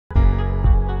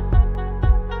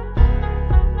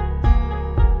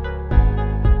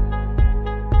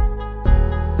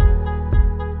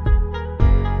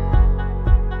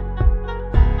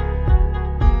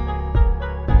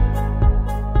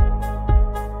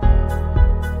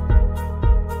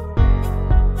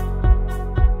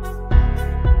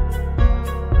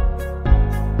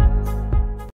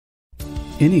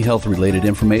Any health-related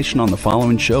information on the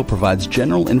following show provides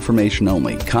general information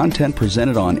only. Content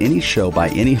presented on any show by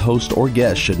any host or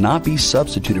guest should not be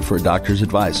substituted for a doctor's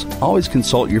advice. Always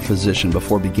consult your physician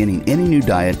before beginning any new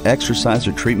diet, exercise,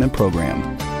 or treatment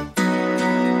program.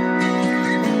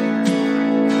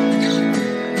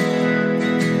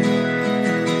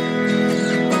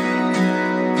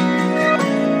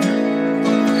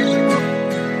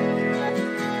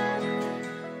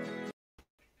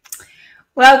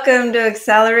 Welcome to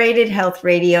Accelerated Health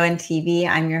Radio and TV.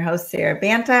 I'm your host, Sarah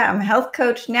Banta. I'm a health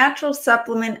coach, natural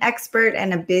supplement expert,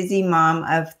 and a busy mom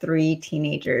of 3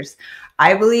 teenagers.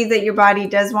 I believe that your body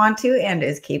does want to and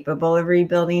is capable of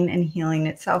rebuilding and healing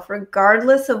itself,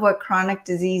 regardless of what chronic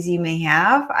disease you may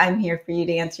have. I'm here for you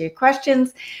to answer your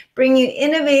questions, bring you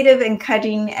innovative and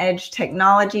cutting-edge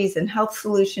technologies and health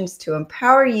solutions to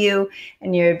empower you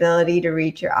and your ability to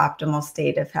reach your optimal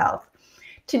state of health.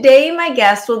 Today, my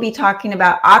guest will be talking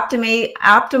about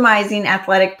optimizing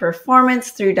athletic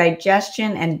performance through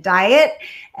digestion and diet.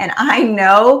 And I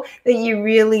know that you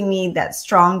really need that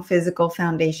strong physical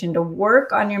foundation to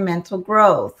work on your mental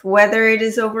growth, whether it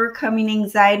is overcoming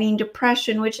anxiety and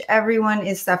depression, which everyone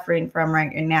is suffering from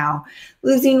right now,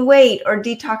 losing weight or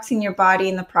detoxing your body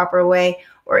in the proper way,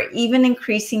 or even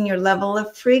increasing your level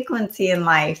of frequency in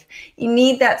life. You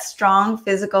need that strong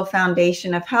physical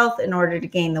foundation of health in order to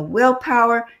gain the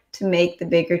willpower to make the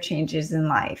bigger changes in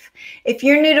life. If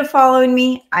you're new to following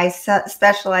me, I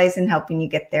specialize in helping you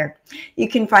get there. You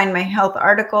can find my health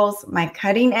articles, my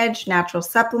cutting edge natural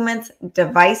supplements,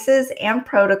 devices, and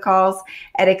protocols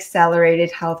at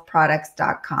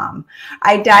acceleratedhealthproducts.com.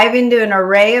 I dive into an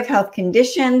array of health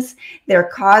conditions, their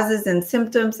causes and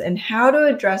symptoms, and how to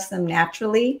address them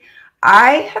naturally.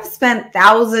 I have spent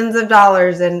thousands of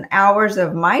dollars and hours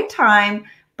of my time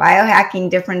biohacking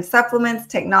different supplements,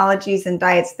 technologies, and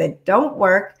diets that don't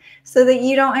work so that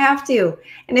you don't have to.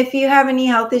 And if you have any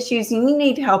health issues you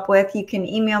need help with, you can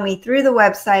email me through the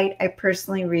website. I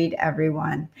personally read every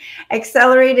one.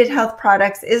 Accelerated Health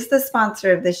Products is the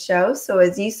sponsor of this show, so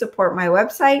as you support my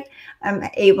website, I'm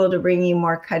able to bring you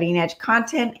more cutting-edge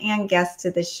content and guests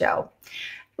to the show.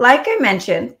 Like I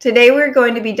mentioned, today we're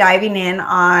going to be diving in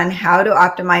on how to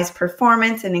optimize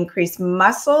performance and increase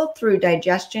muscle through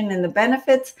digestion and the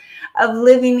benefits of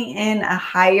living in a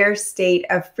higher state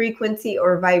of frequency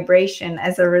or vibration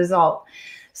as a result.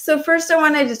 So first, I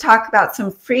wanted to talk about some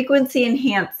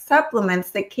frequency-enhanced supplements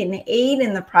that can aid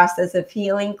in the process of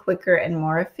healing quicker and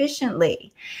more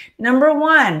efficiently. Number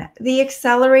 1, the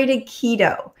Accelerated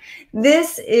Keto.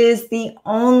 This is the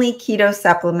only keto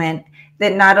supplement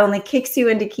that not only kicks you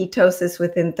into ketosis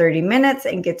within 30 minutes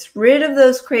and gets rid of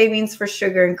those cravings for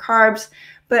sugar and carbs,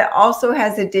 but also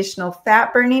has additional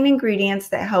fat-burning ingredients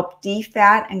that help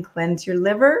defat and cleanse your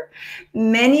liver.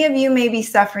 Many of you may be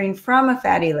suffering from a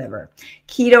fatty liver.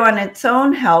 Keto on its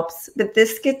own helps, but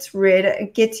this gets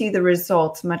you the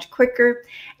results much quicker,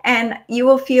 and you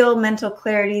will feel mental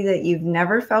clarity that you've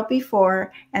never felt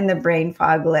before, and the brain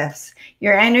fog lifts.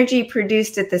 Your energy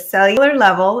produced at the cellular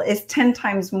level is 10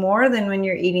 times more than when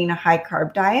you're eating a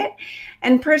high-carb diet.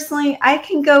 And personally, I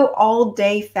can go all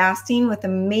day fasting with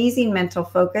amazing mental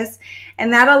focus,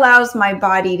 and that allows my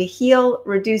body to heal,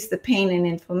 reduce the pain and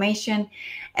inflammation.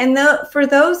 And for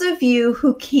those of you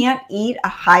who can't eat a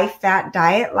high-fat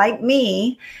diet like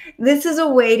me, this is a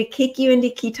way to kick you into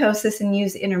ketosis and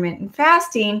use intermittent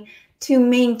fasting to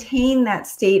maintain that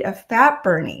state of fat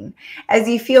burning. As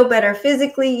you feel better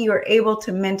physically, you are able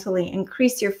to mentally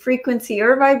increase your frequency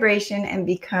or vibration and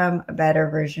become a better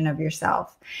version of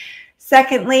yourself.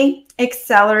 Secondly,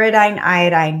 Accelerating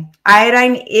iodine.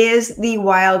 Iodine is the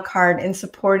wild card in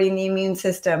supporting the immune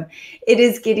system. It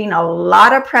is getting a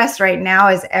lot of press right now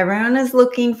as everyone is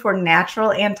looking for natural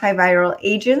antiviral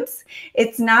agents.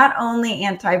 It's not only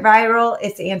antiviral,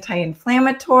 it's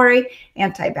anti-inflammatory,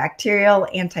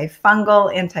 antibacterial,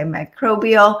 antifungal,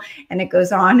 antimicrobial, and it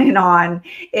goes on and on.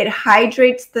 It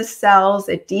hydrates the cells,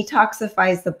 it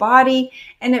detoxifies the body,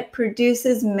 and it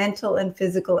produces mental and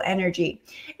physical energy.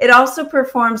 It also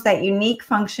performs that unique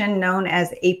function known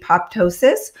as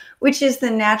apoptosis, which is the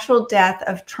natural death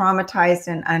of traumatized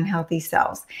and unhealthy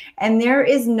cells. And there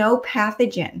is no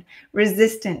pathogen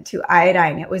resistant to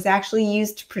iodine. It was actually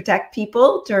used to protect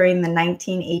people during the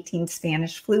 1918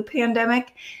 Spanish flu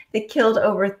pandemic that killed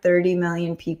over 30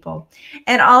 million people.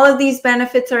 And all of these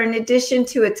benefits are in addition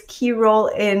to its key role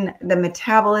in the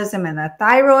metabolism and the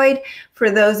thyroid for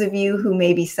those of you who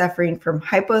may be suffering from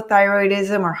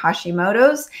hypothyroidism or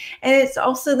Hashimoto's. And it's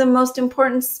also the most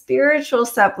important spiritual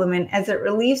supplement as it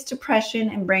relieves depression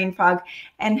and brain fog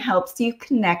and helps you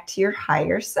connect to your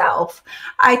higher self.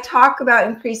 I talk about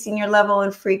increasing your level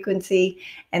and frequency,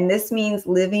 and this means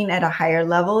living at a higher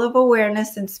level of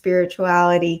awareness and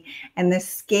spirituality. And the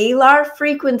scalar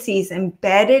frequencies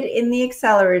embedded in the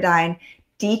accelerodyne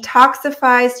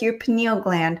detoxifies your pineal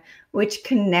gland, which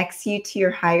connects you to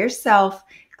your higher self,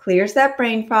 clears that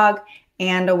brain fog,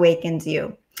 and awakens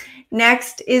you.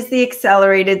 Next is the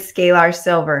accelerated scalar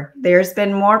silver. There's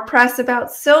been more press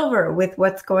about silver with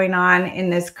what's going on in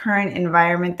this current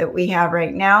environment that we have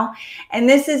right now. And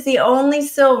this is the only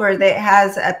silver that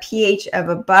has a pH of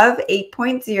above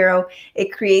 8.0.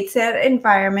 It creates that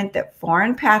environment that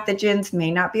foreign pathogens may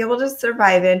not be able to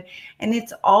survive in. And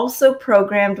it's also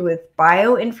programmed with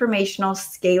bioinformational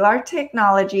scalar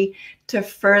technology to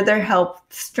further help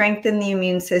strengthen the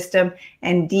immune system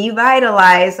and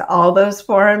devitalize all those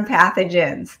foreign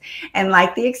pathogens. And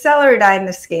like the accelerodyne,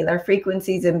 the scalar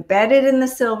frequencies embedded in the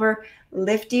silver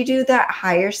lift you to that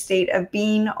higher state of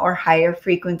being or higher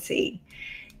frequency.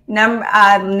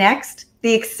 Next,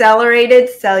 the accelerated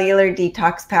cellular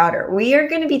detox powder. We are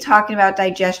going to be talking about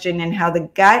digestion and how the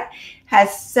gut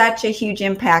has such a huge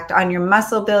impact on your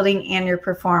muscle building and your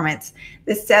performance.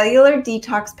 The cellular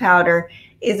detox powder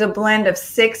is a blend of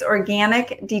 6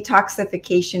 organic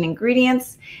detoxification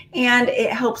ingredients, and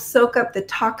it helps soak up the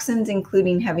toxins,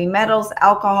 including heavy metals,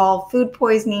 alcohol, food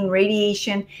poisoning,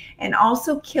 radiation, and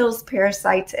also kills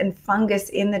parasites and fungus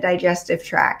in the digestive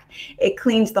tract. It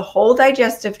cleans the whole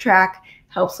digestive tract,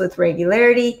 helps with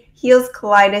regularity, heals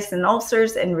colitis and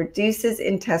ulcers, and reduces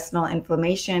intestinal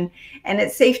inflammation. And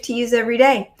it's safe to use every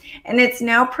day. And it's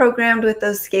now programmed with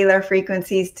those scalar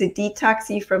frequencies to detox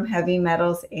you from heavy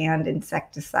metals and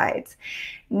insecticides.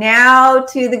 Now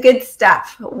to the good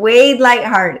stuff. Wade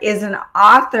Lightheart is an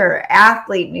author,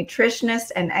 athlete,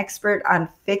 nutritionist, and expert on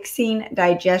fixing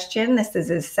digestion. This is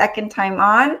his second time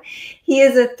on. He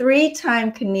is a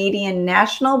 3-time Canadian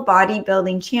national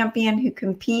bodybuilding champion who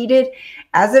competed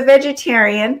as a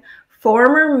vegetarian,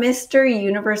 former Mr.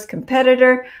 Universe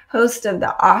competitor, host of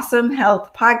the Awesome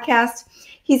Health podcast.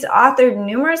 He's authored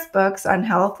numerous books on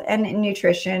health and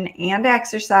nutrition and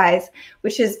exercise,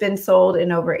 which has been sold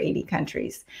in over 80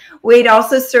 countries. Wade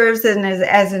also serves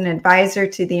as an advisor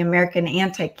to the American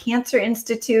Anti-Cancer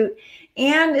Institute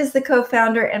and is the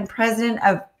co-founder and president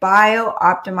of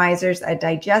BiOptimizers, a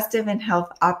digestive and health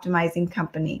optimizing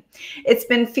company. It's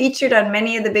been featured on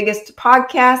many of the biggest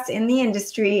podcasts in the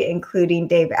industry, including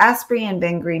Dave Asprey and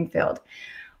Ben Greenfeld.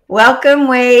 Welcome,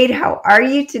 Wade. How are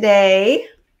you today?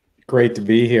 Great to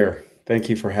be here. Thank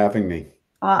you for having me.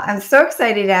 Well, I'm so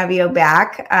excited to have you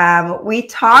back. We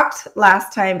talked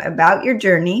last time about your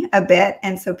journey a bit,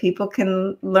 and so people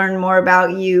can learn more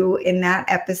about you in that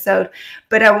episode.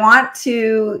 But I want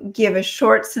to give a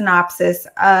short synopsis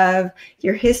of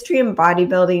your history in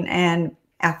bodybuilding and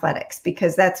athletics,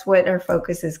 because that's what our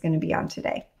focus is going to be on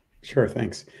today. Sure,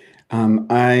 thanks.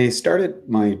 I started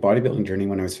my bodybuilding journey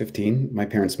when I was 15. My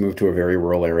parents moved to a very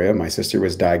rural area. My sister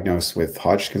was diagnosed with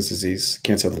Hodgkin's disease,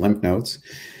 cancer of the lymph nodes.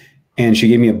 And she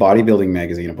gave me a bodybuilding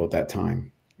magazine about that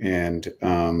time. And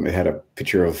it had a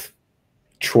picture of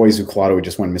Troy Zuclato, who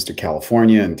just won Mr.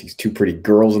 California, and these 2 pretty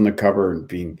girls on the cover, and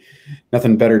being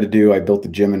nothing better to do. I built the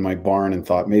gym in my barn and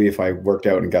thought maybe if I worked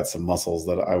out and got some muscles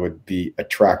that I would be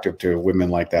attractive to women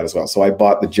like that as well. So I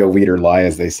bought the Joe Weider lie,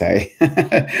 as they say.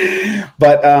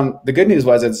 But the good news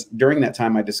was it's during that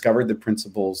time I discovered the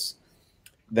principles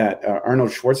that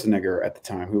Arnold Schwarzenegger at the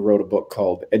time, who wrote a book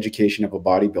called Education of a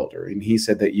Bodybuilder. And he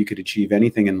said that you could achieve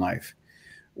anything in life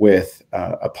with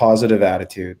a positive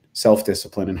attitude,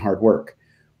 self-discipline, and hard work.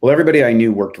 Well, everybody I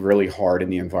knew worked really hard in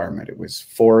the environment. It was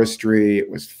forestry, it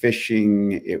was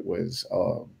fishing, it was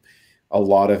a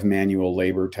lot of manual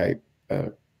labor type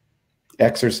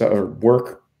exercise or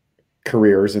work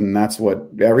careers. And that's what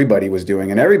everybody was doing,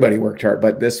 and everybody worked hard.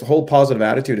 But this whole positive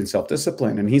attitude and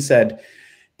self-discipline. And he said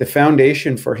the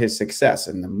foundation for his success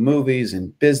in the movies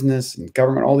and business and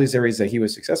government, all these areas that he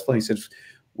was successful in, he said,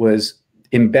 was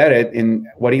embedded in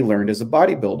what he learned as a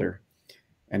bodybuilder.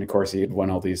 And of course, he had won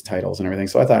all these titles and everything.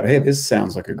 So I thought, hey, this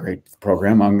sounds like a great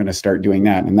program. I'm going to start doing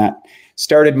that. And that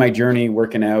started my journey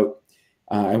working out.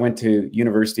 I went to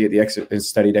university and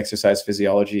studied exercise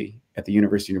physiology at the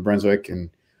University of New Brunswick, and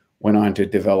went on to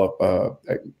develop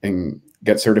and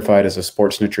get certified as a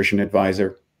sports nutrition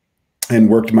advisor, and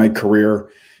worked my career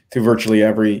through virtually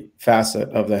every facet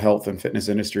of the health and fitness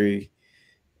industry,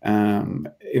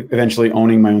 eventually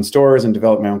owning my own stores and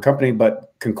developed my own company.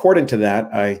 But concordant to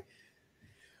that, I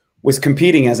was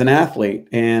competing as an athlete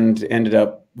and ended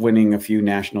up winning a few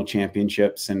national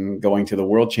championships and going to the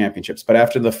world championships. But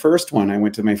after the first one, I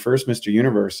went to my first Mr.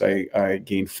 Universe. I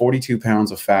gained 42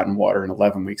 pounds of fat and water in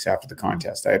 11 weeks after the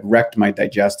contest. I had wrecked my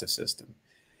digestive system.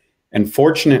 And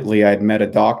fortunately, I had met a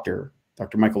doctor,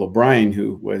 Dr. Michael O'Brien,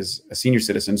 who was a senior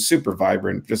citizen, super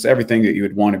vibrant, just everything that you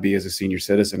would want to be as a senior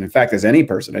citizen. In fact, as any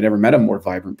person, I never met a more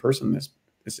vibrant person than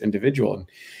this individual. And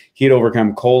he had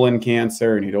overcome colon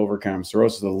cancer, and he'd overcome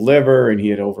cirrhosis of the liver, and he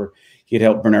had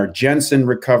helped Bernard Jensen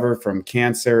recover from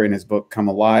cancer in his book, Come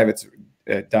Alive. It's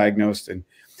diagnosed. And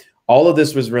all of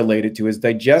this was related to his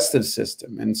digestive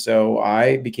system. And so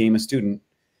I became a student,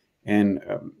 and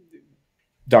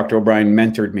Dr. O'Brien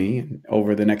mentored me. And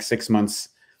over the next 6 months,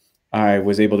 I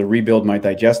was able to rebuild my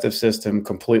digestive system,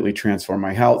 completely transform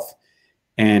my health,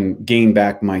 and gain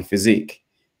back my physique.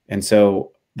 And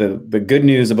so the good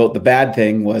news about the bad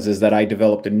thing is that I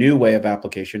developed a new way of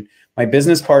application. My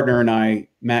business partner and I,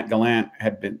 Matt Gallant,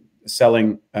 had been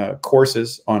selling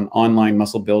courses on online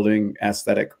muscle building,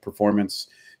 aesthetic, performance,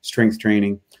 strength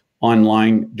training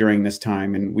online during this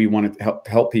time. And we wanted to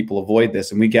help people avoid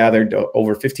this. And we gathered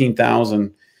over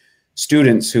 15,000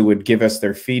 students who would give us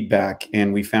their feedback,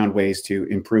 and we found ways to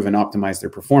improve and optimize their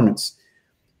performance.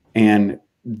 And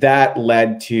that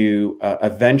led to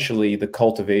eventually the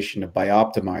cultivation of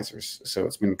BiOptimizers. So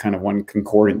it's been kind of one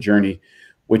concordant journey,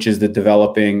 which is the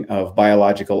developing of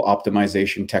biological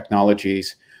optimization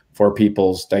technologies for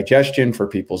people's digestion, for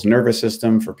people's nervous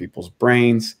system, for people's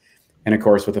brains, and of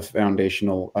course with a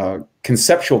foundational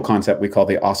conceptual concept we call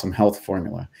the Awesome Health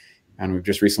Formula. And we've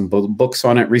just recently built books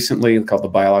on it recently called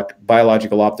the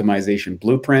Biological Optimization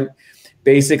Blueprint.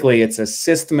 Basically, it's a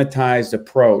systematized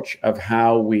approach of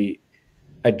how we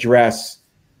address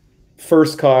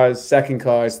first cause, second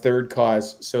cause, third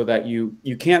cause, so that you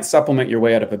can't supplement your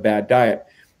way out of a bad diet,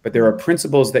 but there are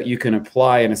principles that you can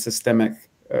apply in a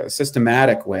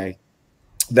systematic way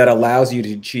that allows you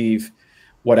to achieve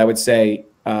what I would say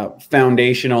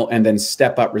foundational and then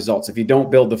step up results. If you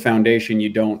don't build the foundation, you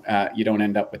don't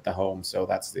end up with the home. So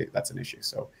that's an issue.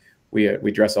 So we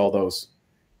address all those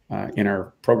in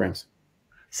our programs.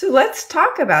 So let's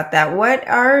talk about that. What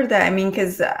are the, I mean,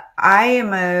 because I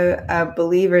am a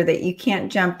believer that you can't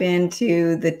jump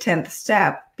into the 10th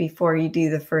step before you do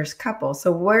the first couple. So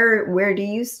where do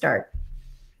you start?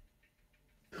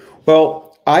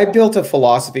 Well, I built a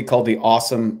philosophy called the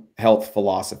Awesome Health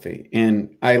Philosophy.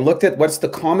 And I looked at what's the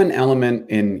common element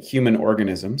in human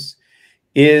organisms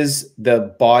is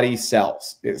the body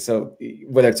cells. So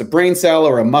whether it's a brain cell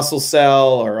or a muscle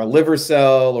cell or a liver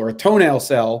cell or a toenail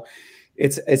cell,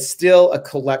 it's still a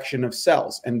collection of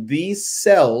cells. And these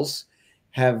cells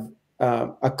have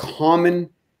a common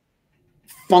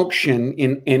function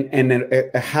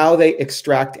in how they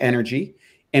extract energy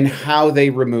and how they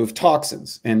remove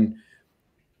toxins.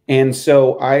 And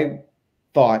so I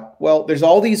thought, well, there's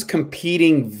all these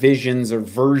competing visions or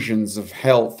versions of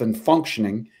health and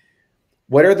functioning.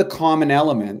 What are the common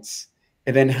elements?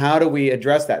 And then how do we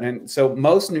address that? And so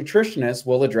most nutritionists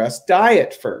will address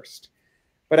diet first.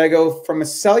 But I go from a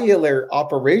cellular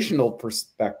operational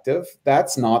perspective,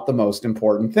 that's not the most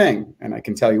important thing. And I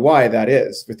can tell you why that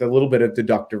is with a little bit of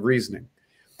deductive reasoning.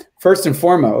 First and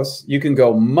foremost, you can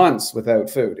go months without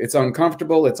food. It's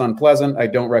uncomfortable, it's unpleasant, I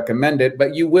don't recommend it,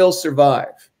 but you will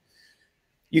survive.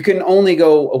 You can only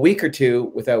go a week or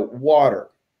two without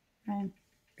water. Right.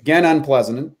 Again,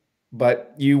 unpleasant,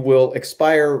 but you will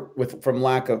expire from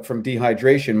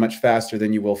dehydration much faster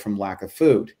than you will from lack of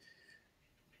food.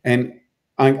 And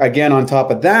again, on top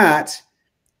of that,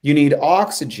 you need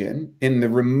oxygen in the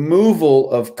removal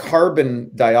of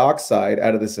carbon dioxide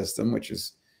out of the system, which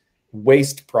is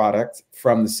waste product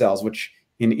from the cells, which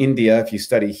in India, if you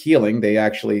study healing, they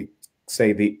actually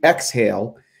say the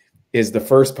exhale is the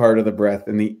first part of the breath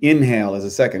and the inhale is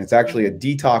the second. It's actually a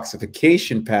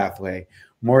detoxification pathway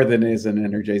more than it is an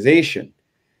energization.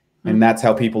 And that's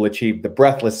how people achieve the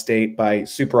breathless state, by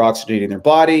superoxygenating their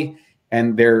body.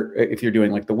 And if you're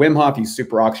doing like the Wim Hof, you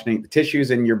superoxygenate the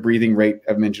tissues and your breathing rate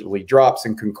immediately drops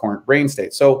in concurrent brain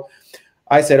state. So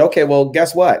I said, okay, well,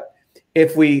 guess what?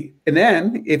 If we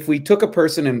took a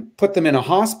person and put them in a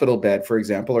hospital bed, for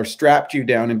example, or strapped you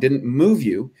down and didn't move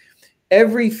you,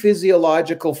 every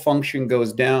physiological function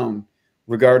goes down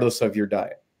regardless of your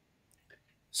diet.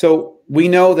 So we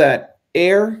know that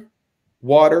air,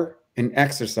 water, and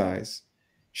exercise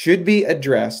should be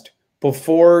addressed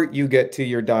before you get to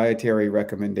your dietary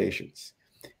recommendations.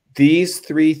 These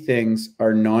three things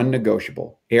are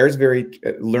non-negotiable. Air is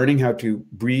learning how to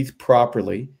breathe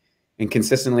properly and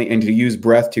consistently, and to use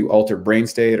breath to alter brain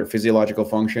state or physiological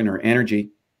function or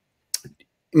energy.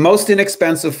 Most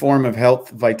inexpensive form of health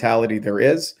vitality there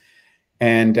is.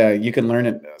 And you can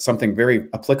learn something very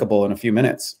applicable in a few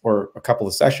minutes or a couple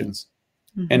of sessions,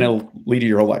 and it'll lead you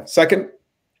your whole life. Second,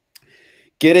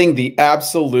 getting the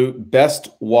absolute best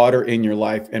water in your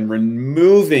life and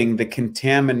removing the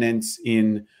contaminants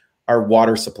in our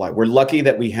water supply. We're lucky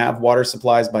that we have water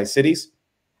supplies by cities,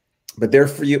 but they're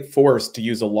forced to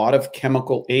use a lot of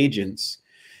chemical agents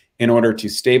in order to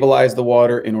stabilize the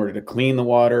water, in order to clean the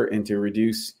water, and to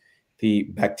reduce the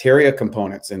bacteria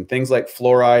components, and things like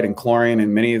fluoride and chlorine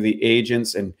and many of the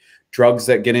agents and drugs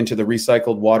that get into the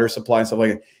recycled water supply and stuff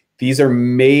like that. These are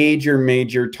major,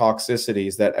 major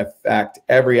toxicities that affect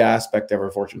every aspect of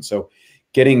our fortune. So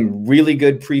getting really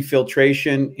good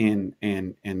pre-filtration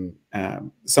and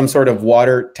some sort of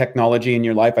water technology in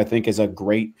your life, I think, is a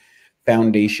great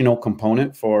foundational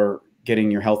component for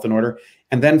getting your health in order.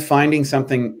 And then finding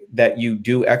something that you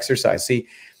do exercise. See,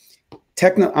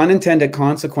 unintended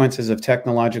consequences of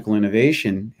technological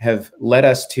innovation have led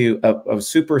us to a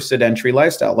super sedentary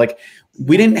lifestyle. Like,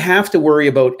 we didn't have to worry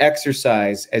about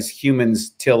exercise as humans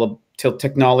till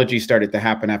technology started to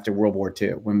happen after World War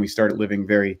II, when we started living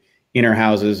very in our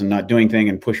houses and not doing things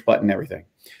and push button everything.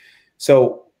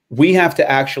 So we have to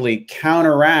actually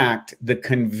counteract the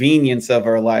convenience of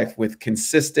our life with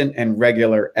consistent and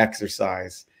regular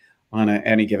exercise on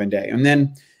any given day. And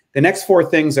then the next four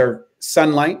things are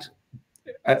sunlight.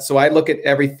 So I look at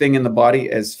everything in the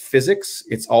body as physics.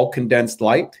 It's all condensed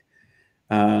light.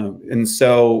 And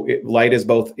so light is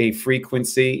both a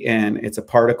frequency and it's a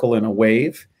particle and a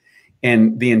wave.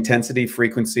 And the intensity,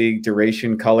 frequency,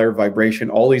 duration, color, vibration,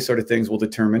 all these sort of things will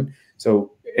determine.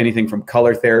 So anything from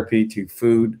color therapy to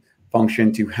food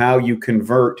function to how you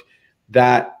convert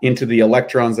that into the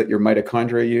electrons that your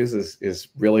mitochondria use is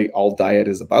really all diet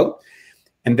is about.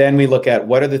 And then we look at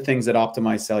what are the things that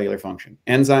optimize cellular function.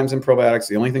 Enzymes and probiotics,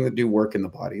 the only thing that do work in the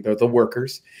body. They're the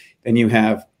workers. Then you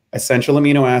have essential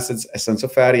amino acids, essential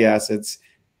fatty acids,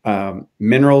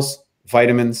 minerals,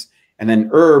 vitamins, and then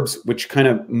herbs, which kind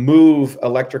of move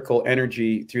electrical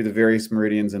energy through the various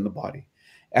meridians in the body.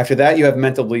 After that, you have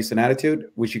mental beliefs and attitude,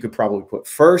 which you could probably put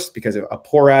first, because of a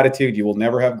poor attitude, you will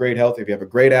never have great health. If you have a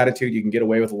great attitude, you can get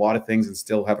away with a lot of things and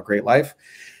still have a great life.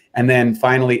 And then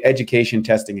finally, education,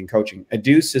 testing, and coaching.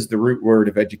 Educe is the root word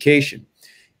of education,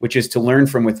 which is to learn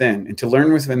from within. And to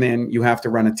learn from within, you have to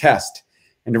run a test.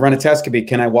 And to run a test could be,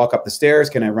 can I walk up the stairs?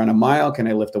 Can I run a mile? Can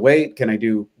I lift a weight? Can I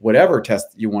do whatever test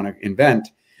you want to invent?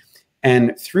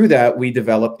 And through that, we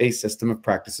develop a system of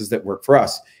practices that work for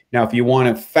us. Now, if you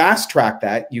want to fast track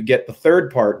that, you get the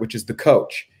third part, which is the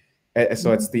coach.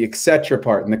 So it's the etc.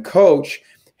 part. And the coach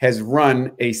has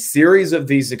run a series of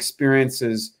these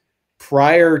experiences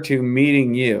prior to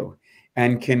meeting you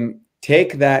and can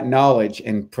take that knowledge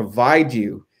and provide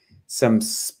you some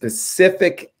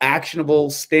specific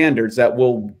actionable standards that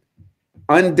will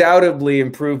undoubtedly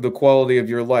improve the quality of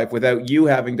your life without you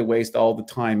having to waste all the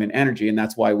time and energy. And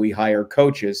that's why we hire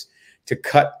coaches, to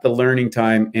cut the learning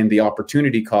time and the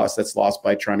opportunity cost that's lost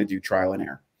by trying to do trial and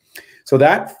error. So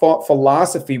that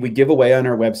philosophy we give away on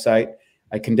our website.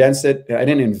 I condensed it. I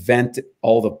didn't invent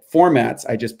all the formats.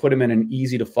 I just put them in an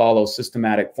easy to follow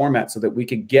systematic format so that we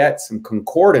could get some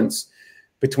concordance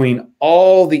between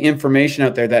all the information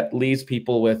out there that leaves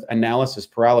people with analysis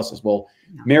paralysis. Well,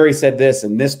 Mary said this,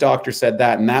 and this doctor said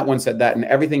that, and that one said that, and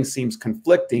everything seems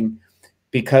conflicting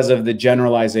because of the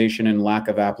generalization and lack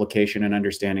of application and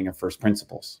understanding of first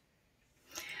principles.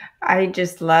 I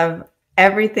just love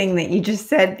everything that you just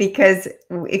said, because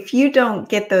if you don't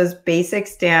get those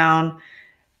basics down,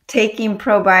 taking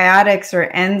probiotics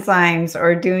or enzymes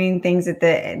or doing things at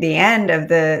the end of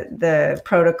the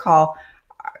protocol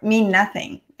mean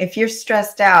nothing. If you're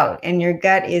stressed out and your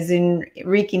gut is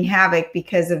wreaking havoc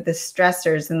because of the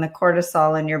stressors and the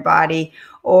cortisol in your body,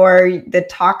 or the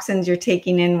toxins you're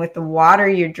taking in with the water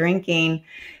you're drinking,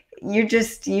 you're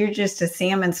just a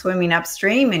salmon swimming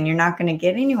upstream and you're not going to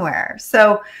get anywhere.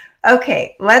 So,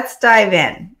 okay, let's dive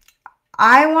in.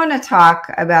 I want to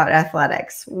talk about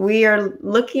athletics. We are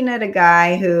looking at a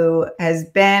guy who has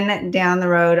been down the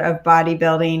road of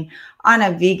bodybuilding on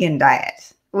a vegan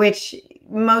diet, which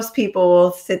most people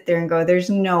will sit there and go, there's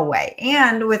no way.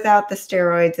 And without the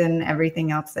steroids and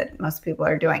everything else that most people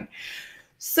are doing.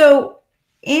 So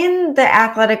in the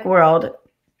athletic world,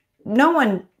 no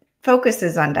one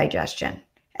focuses on digestion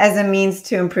as a means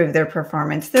to improve their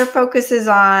performance. Their focus is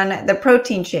on the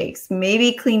protein shakes,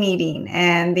 maybe clean eating,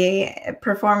 and the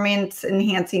performance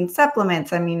enhancing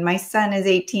supplements. I mean, my son is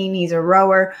 18, he's a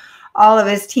rower. All of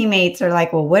his teammates are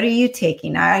like, well, what are you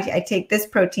taking? I take this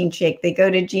protein shake. They go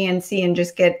to GNC and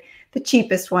just get the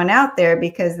cheapest one out there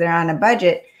because they're on a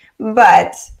budget.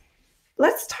 But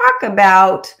let's talk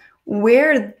about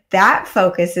where that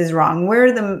focus is wrong,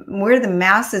 where the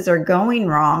masses are going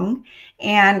wrong,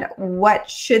 and what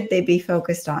should they be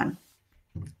focused on?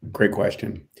 Great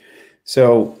question.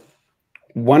 So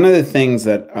one of the things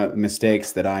that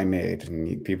mistakes that I made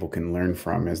and people can learn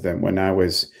from is that when I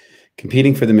was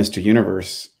competing for the Mr.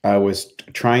 Universe, I was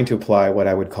trying to apply what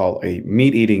I would call a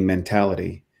meat-eating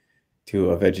mentality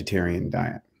to a vegetarian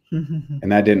diet. And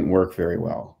that didn't work very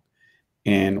well.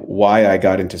 And why I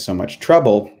got into so much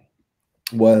trouble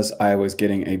was I was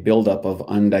getting a buildup of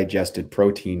undigested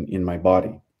protein in my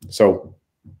body. So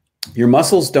your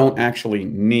muscles don't actually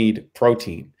need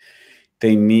protein.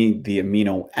 They need the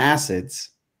amino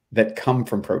acids that come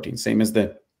from protein. Same as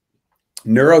the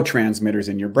neurotransmitters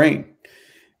in your brain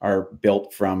are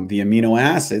built from the amino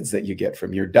acids that you get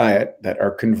from your diet that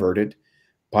are converted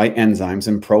by enzymes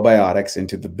and probiotics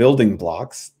into the building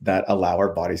blocks that allow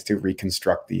our bodies to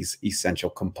reconstruct these essential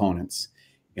components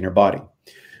in our body.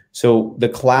 So the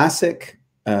classic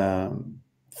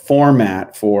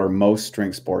format for most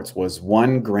strength sports was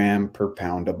 1 gram per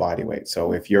pound of body weight.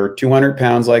 So if you're 200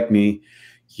 pounds like me,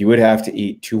 you would have to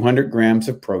eat 200 grams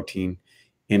of protein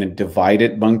in a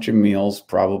divided bunch of meals,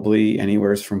 probably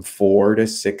anywhere from 4 to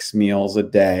 6 meals a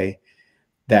day,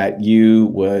 that you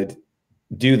would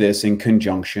do this in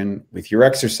conjunction with your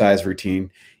exercise routine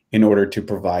in order to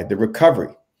provide the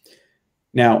recovery.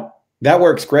 Now, that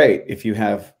works great if you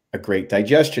have a great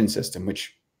digestion system,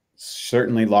 which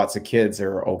certainly lots of kids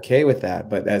are okay with that.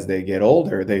 But as they get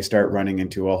older, they start running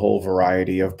into a whole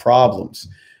variety of problems: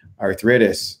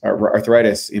 arthritis,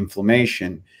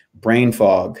 inflammation, brain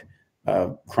fog,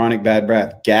 chronic bad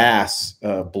breath, gas,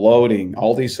 bloating,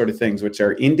 all these sort of things, which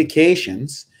are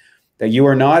indications that you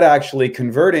are not actually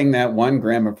converting that 1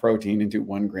 gram of protein into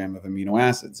 1 gram of amino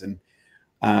acids. And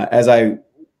as I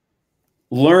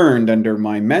learned under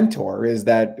my mentor is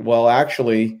that, well,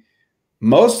 actually,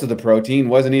 most of the protein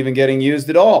wasn't even getting used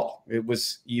at all. It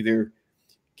was either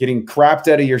getting crapped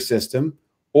out of your system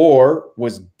or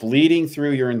was bleeding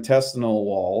through your intestinal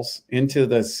walls into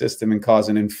the system and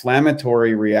causing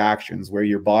inflammatory reactions where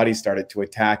your body started to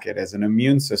attack it as an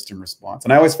immune system response.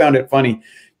 And I always found it funny.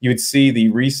 You would see the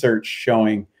research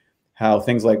showing how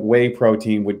things like whey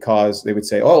protein would cause, they would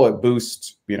say, oh, it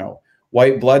boosts,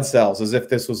 white blood cells, as if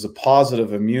this was a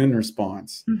positive immune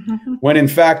response, when in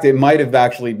fact it might have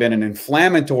actually been an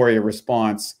inflammatory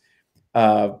response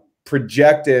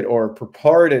projected or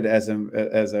purported as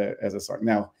a sort.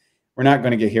 Now, we're not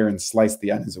going to get here and slice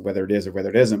the onions of whether it is or whether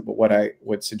it isn't, but what I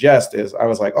would suggest is I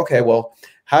was like, okay, well,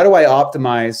 how do I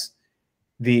optimize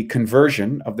the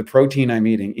conversion of the protein I'm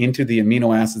eating into the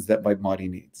amino acids that my body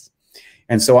needs?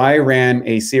 And so I ran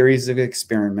a series of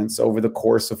experiments over the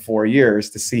course of 4 years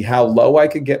to see how low I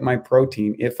could get my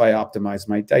protein if I optimized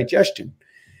my digestion.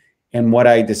 And what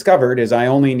I discovered is I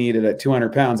only needed, at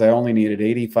 200 pounds, I only needed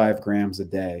 85 grams a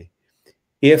day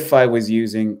if I was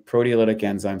using proteolytic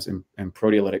enzymes and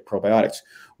proteolytic probiotics,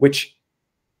 which,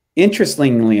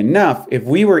 interestingly enough, if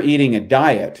we were eating a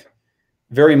diet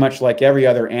very much like every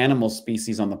other animal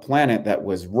species on the planet that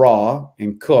was raw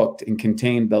and cooked and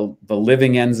contained the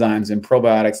living enzymes and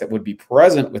probiotics that would be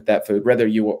present with that food, whether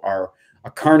you are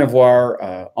a carnivore,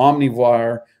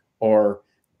 omnivore, or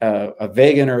a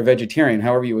vegan or a vegetarian,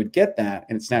 however you would get that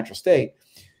in its natural state,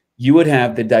 you would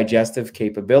have the digestive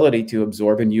capability to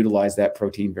absorb and utilize that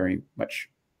protein very much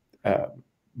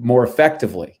more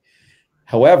effectively.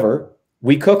 However,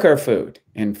 we cook our food,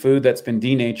 and food that's been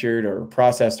denatured or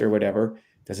processed or whatever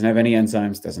doesn't have any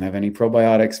enzymes, doesn't have any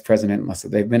probiotics present unless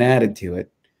they've been added to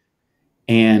it.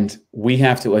 And we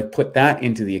have to put that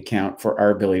into the account for our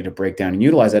ability to break down and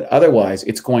utilize it. Otherwise,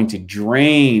 it's going to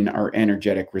drain our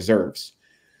energetic reserves.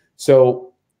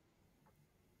 So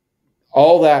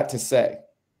all that to say,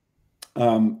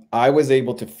 I was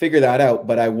able to figure that out,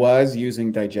 but I was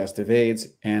using digestive aids,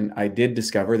 and I did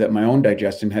discover that my own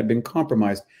digestion had been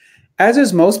compromised, as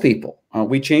is most people.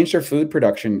 We changed our food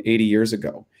production 80 years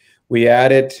ago. We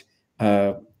added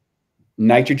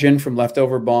nitrogen from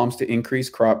leftover bombs to increase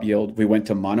crop yield. We went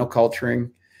to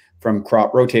monoculturing from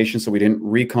crop rotation, so we didn't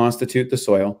reconstitute the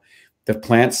soil. The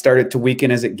plant started to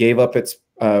weaken as it gave up its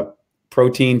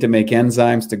protein to make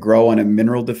enzymes to grow on a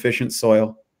mineral deficient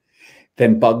soil.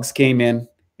 Then bugs came in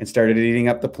and started eating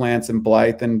up the plants, and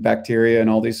blight and bacteria and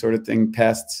all these sort of things,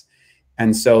 pests.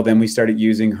 And so then we started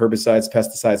using herbicides,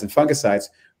 pesticides, and fungicides,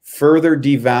 further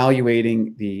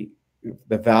devaluating the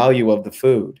value of the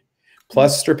food,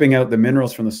 plus stripping out the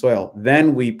minerals from the soil.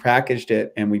 Then we packaged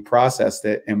it and we processed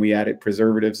it and we added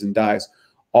preservatives and dyes,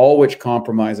 all which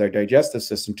compromise our digestive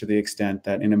system to the extent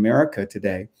that in America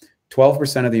today,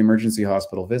 12% of the emergency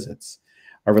hospital visits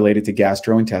are related to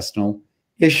gastrointestinal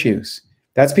issues.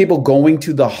 That's people going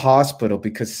to the hospital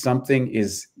because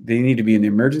they need to be in the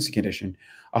emergency condition.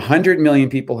 100 million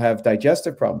people have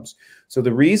digestive problems. So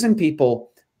the reason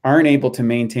people aren't able to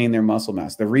maintain their muscle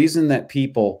mass, the reason that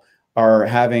people are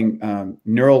having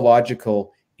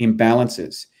neurological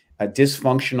imbalances,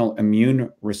 dysfunctional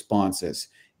immune responses,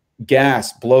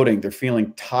 gas, bloating, they're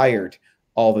feeling tired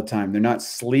all the time, they're not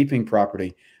sleeping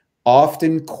properly,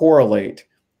 often correlate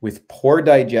with poor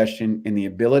digestion and the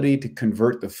ability to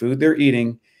convert the food they're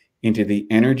eating into the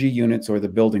energy units or the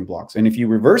building blocks. And if you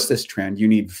reverse this trend, you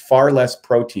need far less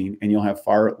protein and you'll have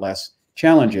far less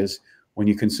challenges when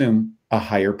you consume a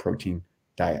higher protein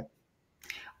diet.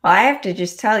 Well, I have to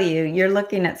just tell you, you're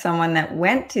looking at someone that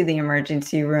went to the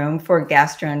emergency room for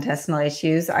gastrointestinal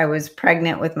issues. I was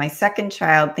pregnant with my second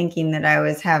child thinking that I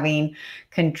was having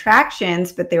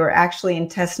contractions, but they were actually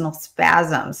intestinal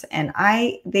spasms. And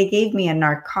they gave me a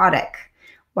narcotic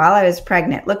while I was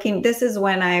pregnant. This is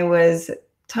when I was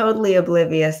totally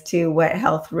oblivious to what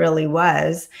health really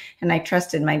was, and I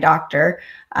trusted my doctor.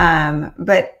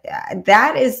 But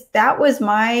that was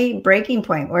my breaking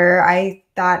point where I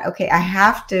thought, okay, I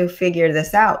have to figure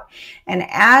this out. And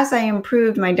as I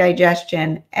improved my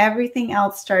digestion, everything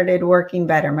else started working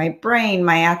better. My brain,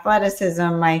 my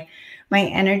athleticism, my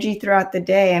energy throughout the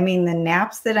day. I mean, the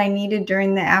naps that I needed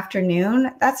during the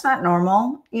afternoon, that's not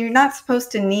normal. You're not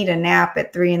supposed to need a nap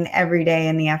at 3 every day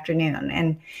in the afternoon.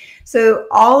 And so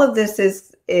all of this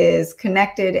is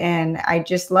connected. And I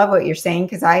just love what you're saying,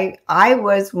 because I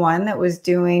was one that was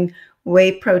doing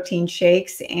whey protein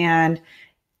shakes, and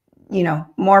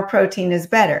more protein is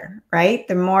better, right?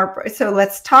 So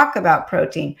let's talk about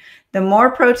protein. The more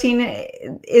protein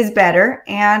is better.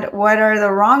 And what are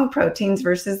the wrong proteins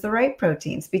versus the right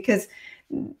proteins? Because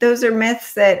those are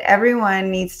myths that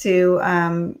everyone needs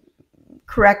to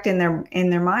correct in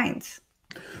their minds.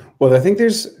 Well, I think I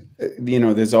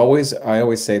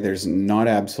always say there's not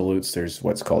absolutes, there's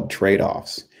what's called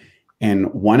trade-offs.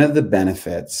 And one of the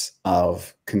benefits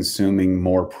of consuming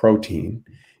more protein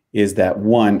is that,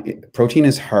 one, protein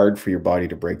is hard for your body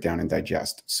to break down and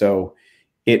digest. So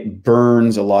it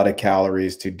burns a lot of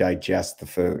calories to digest the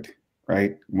food,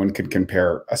 right? One could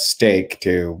compare a steak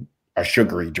to a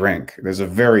sugary drink. There's a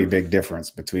very big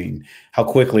difference between how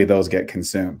quickly those get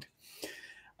consumed.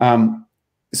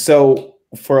 So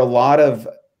for a lot of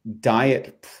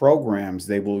diet programs,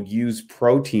 they will use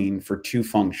protein for two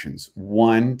functions.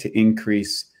 One, to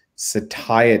increase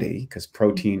satiety, because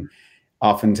protein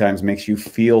oftentimes makes you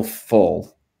feel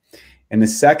full. And the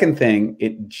second thing,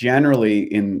 it generally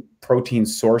in protein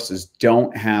sources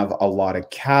don't have a lot of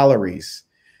calories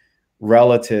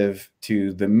relative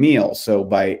to the meal. So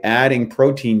by adding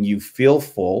protein, you feel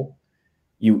full,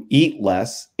 you eat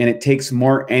less, and it takes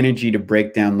more energy to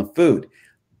break down the food.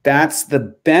 That's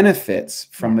the benefits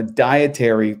from a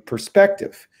dietary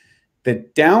perspective. The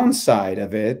downside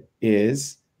of it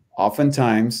is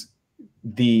oftentimes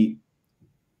the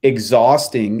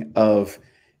exhausting of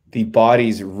the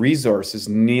body's resources,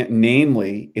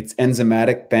 namely its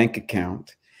enzymatic bank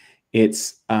account,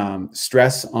 its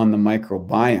stress on the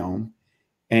microbiome,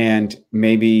 and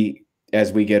maybe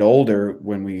as we get older,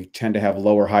 when we tend to have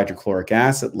lower hydrochloric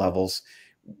acid levels,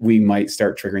 we might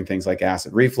start triggering things like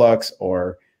acid reflux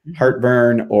or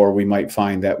heartburn, or we might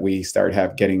find that we start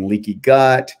getting leaky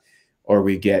gut, or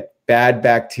we get bad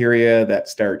bacteria that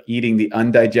start eating the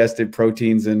undigested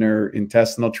proteins in their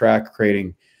intestinal tract,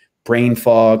 creating brain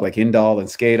fog like indole and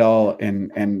scadol,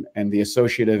 and the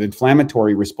associative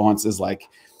inflammatory responses like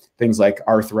things like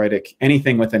arthritic.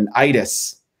 Anything with an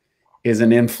itis is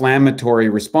an inflammatory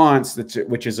response,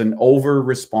 which is an over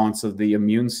response of the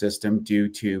immune system due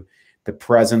to the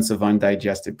presence of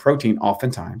undigested protein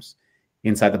oftentimes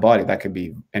inside the body. That could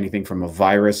be anything from a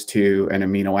virus to an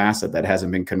amino acid that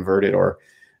hasn't been converted, or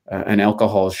an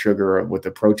alcohol sugar with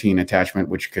a protein attachment,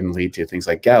 which can lead to things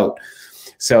like gout.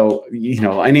 So,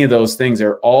 any of those things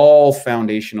are all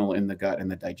foundational in the gut and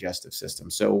the digestive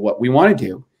system. So what we want to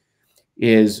do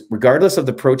is, regardless of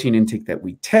the protein intake that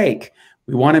we take,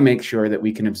 we want to make sure that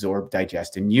we can absorb,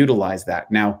 digest, and utilize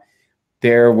that. Now,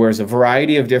 there was a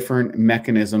variety of different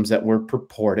mechanisms that were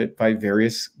purported by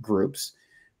various groups: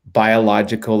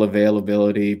 biological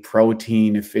availability,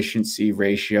 protein efficiency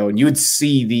ratio, and you would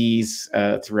see these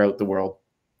throughout the world.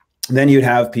 And then you'd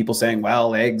have people saying,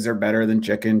 well, eggs are better than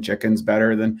chicken, chicken's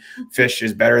better than fish,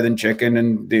 is better than chicken,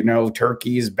 and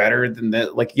turkey is better than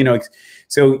that.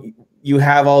 So you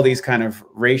have all these kind of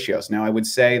ratios. Now, I would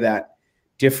say that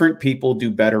different people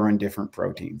do better on different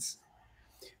proteins,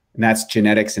 and that's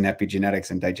genetics and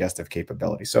epigenetics and digestive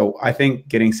capability. So I think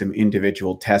getting some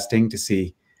individual testing to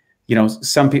see,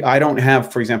 some people,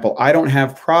 for example, I don't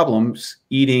have problems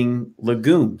eating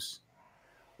legumes.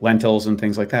 lentils and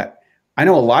things like that. I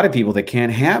know a lot of people that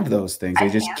can't have those things. They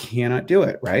just cannot do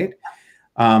it, right?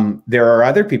 There are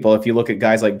other people, if you look at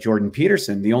guys like Jordan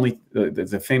Peterson,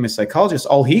 the famous psychologist,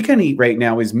 all he can eat right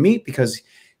now is meat because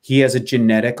he has a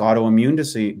genetic autoimmune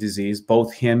disease,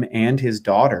 both him and his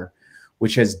daughter,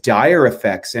 which has dire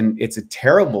effects. And it's a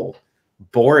terrible,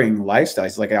 boring lifestyle.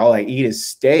 It's like, all I eat is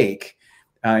steak.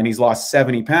 And he's lost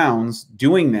 70 pounds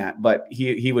doing that. But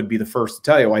he would be the first to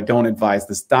tell you, I don't advise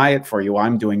this diet for you.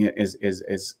 I'm doing it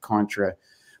as contra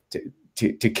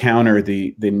to counter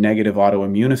the negative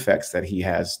autoimmune effects that he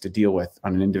has to deal with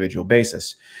on an individual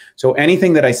basis. So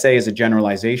anything that I say is a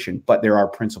generalization, but there are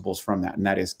principles from that. And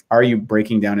that is, are you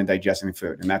breaking down and digesting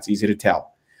food? And that's easy to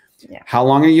tell. Yeah. How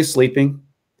long are you sleeping?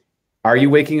 Are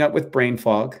you waking up with brain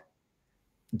fog?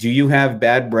 Do you have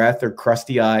bad breath or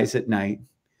crusty eyes at night?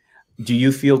 Do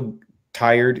you feel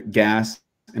tired, gassed,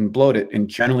 and bloated? And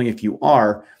generally, if you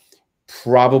are,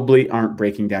 probably aren't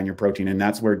breaking down your protein. And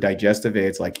that's where digestive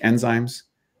aids like enzymes,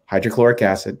 hydrochloric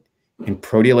acid, and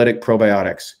proteolytic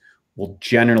probiotics will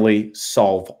generally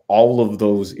solve all of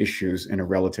those issues in a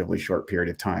relatively short period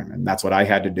of time. And that's what I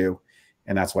had to do.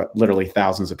 And that's what literally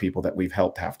thousands of people that we've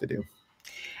helped have to do.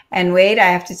 And Wade, I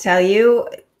have to tell you,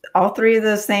 all three of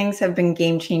those things have been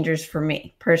game changers for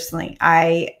me personally.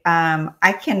 I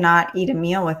cannot eat a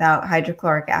meal without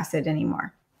hydrochloric acid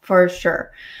anymore, for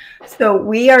sure. So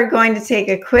we are going to take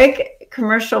a quick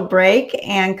commercial break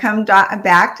and come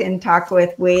back and talk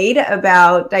with Wade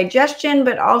about digestion,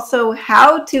 but also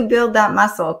how to build that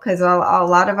muscle, because a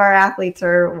lot of our athletes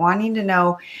are wanting to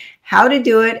know how to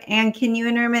do it, and can you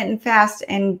intermittent fast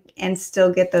and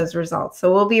still get those results.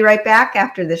 So we'll be right back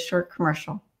after this short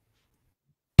commercial.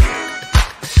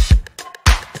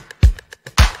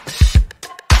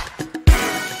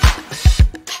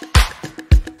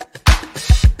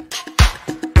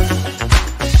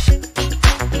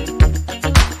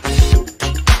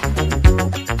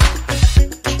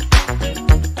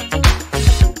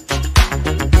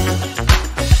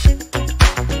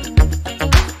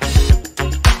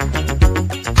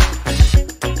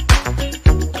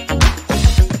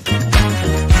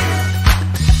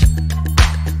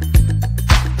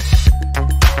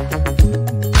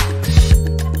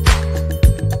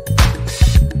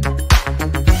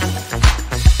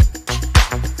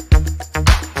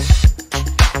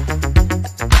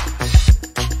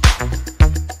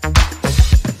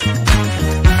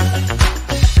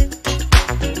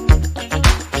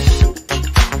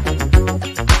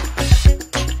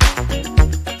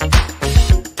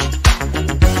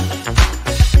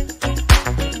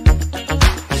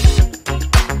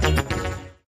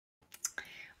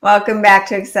 Welcome back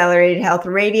to Accelerated Health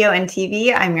Radio and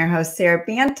TV. I'm your host, Sarah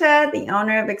Banta, the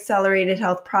owner of Accelerated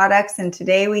Health Products. And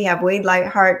today we have Wade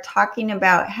Lightheart talking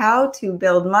about how to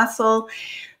build muscle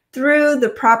through the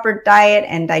proper diet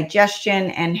and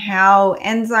digestion, and how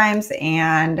enzymes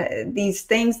and these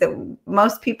things that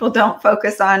most people don't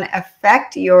focus on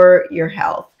affect your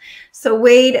health. So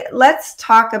Wade, let's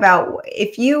talk about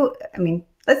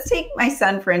let's take my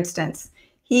son, for instance.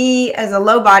 He has a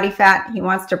low body fat. He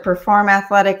wants to perform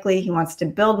athletically. He wants to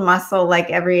build muscle like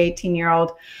every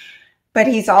 18-year-old, but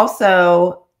he's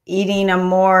also eating a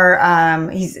more,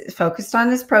 he's focused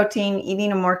on his protein,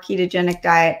 eating a more ketogenic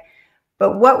diet.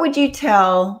 But what would you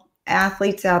tell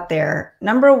athletes out there?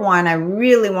 Number one, I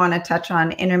really want to touch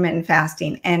on intermittent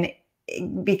fasting, and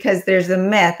because there's a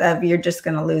myth of you're just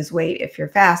going to lose weight if you're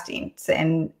fasting.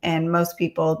 And most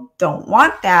people don't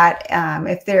want that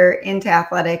if they're into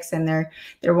athletics and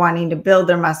they're wanting to build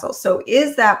their muscle. So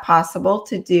is that possible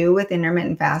to do with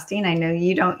intermittent fasting? I know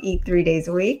you don't eat 3 days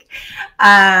a week.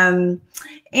 And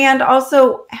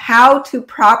also how to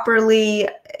properly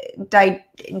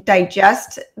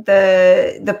digest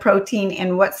the protein,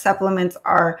 and what supplements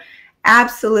are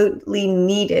absolutely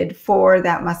needed for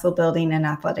that muscle building and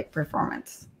athletic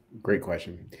performance? Great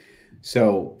question.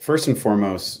 So first and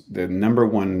foremost, the number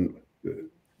one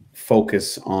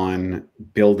focus on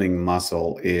building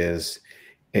muscle is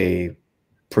a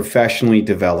professionally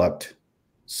developed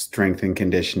strength and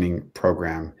conditioning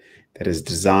program that is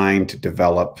designed to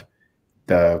develop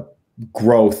the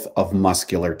growth of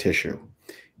muscular tissue.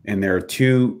 And there are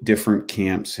two different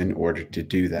camps in order to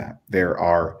do that. There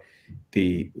are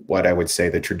what I would say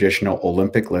the traditional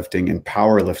Olympic lifting and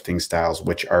powerlifting styles,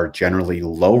 which are generally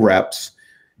low reps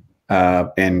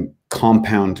and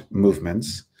compound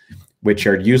movements, which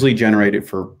are usually generated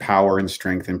for power and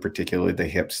strength, and particularly the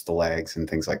hips, the legs, and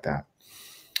things like that,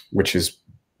 which is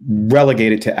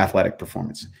relegated to athletic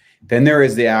performance. Then there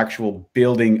is the actual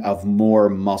building of more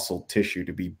muscle tissue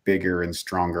to be bigger and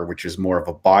stronger, which is more of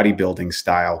a bodybuilding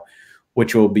style,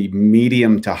 which will be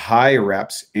medium to high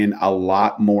reps and a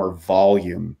lot more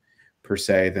volume per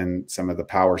se than some of the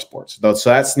power sports. So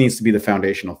that needs to be the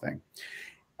foundational thing.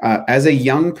 As a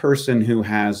young person who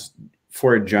has,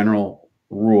 for a general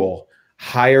rule,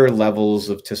 higher levels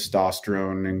of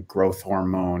testosterone and growth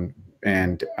hormone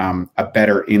and a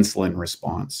better insulin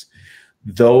response,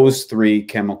 those three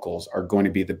chemicals are going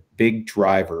to be the big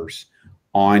drivers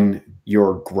on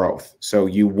your growth. So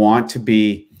you want to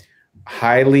be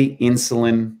highly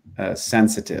insulin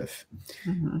sensitive.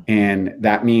 Mm-hmm. And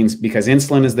that means, because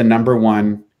insulin is the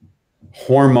 #1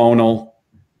 hormonal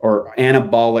or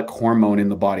anabolic hormone in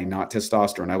the body, not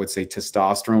testosterone. I would say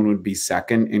testosterone would be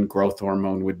second and growth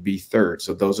hormone would be third.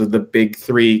 So those are the big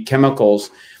three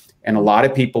chemicals. And a lot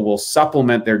of people will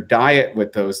supplement their diet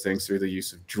with those things through the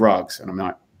use of drugs. And I'm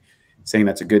not saying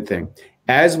that's a good thing.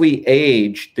 As we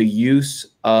age, the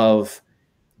use of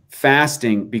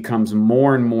fasting becomes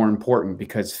more and more important,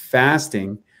 because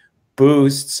fasting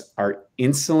boosts our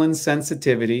insulin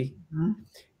sensitivity. Mm-hmm.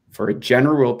 For a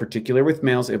general rule, particularly with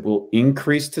males, it will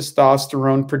increase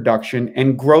testosterone production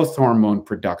and growth hormone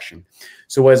production.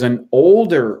 So as an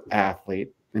older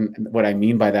athlete, and what I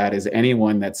mean by that is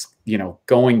anyone that's,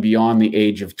 going beyond the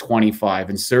age of 25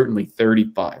 and certainly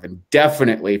 35, and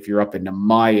definitely if you're up into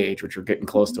my age, which we're getting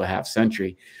close to a half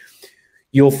century,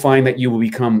 you'll find that you will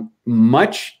become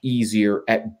much easier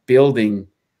at building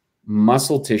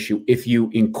muscle tissue if you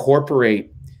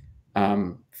incorporate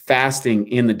fasting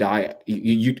in the diet.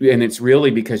 And it's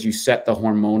really because you set the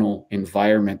hormonal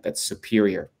environment that's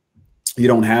superior. You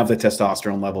don't have the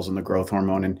testosterone levels and the growth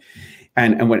hormone.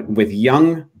 And with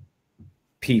young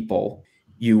people,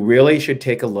 you really should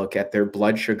take a look at their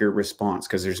blood sugar response,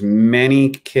 because there's many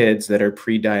kids that are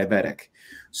pre-diabetic.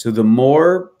 So the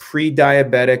more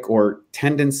pre-diabetic or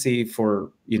tendency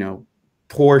for,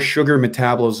 poor sugar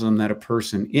metabolism that a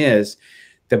person is,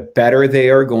 the better they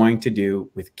are going to do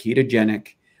with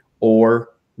ketogenic or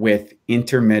with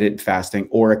intermittent fasting,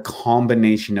 or a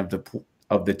combination of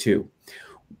the two.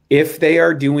 If they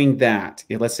are doing that,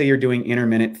 let's say you're doing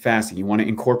intermittent fasting, you want to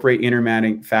incorporate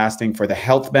intermittent fasting for the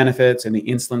health benefits and the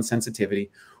insulin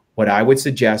sensitivity, what I would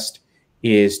suggest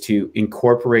is to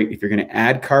incorporate, if you're going to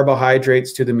add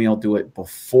carbohydrates to the meal, do it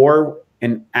before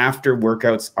and after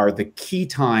workouts are the key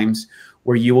times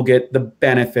where you will get the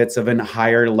benefits of a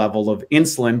higher level of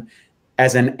insulin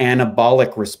as an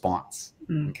anabolic response.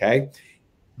 Okay.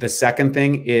 The second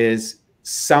thing is,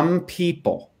 some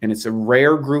people, and it's a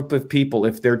rare group of people,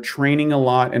 if they're training a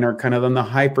lot and are kind of on the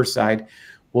hyper side,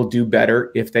 will do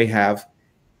better if they have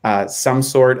some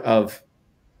sort of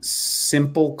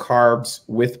simple carbs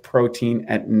with protein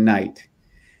at night.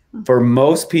 For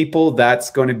most people, that's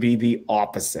going to be the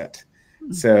opposite.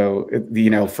 So,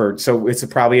 so it's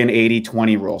probably an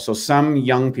 80-20 rule. So some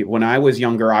young people, when I was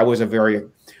younger, I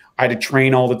had to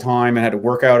train all the time and had to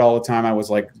work out all the time. I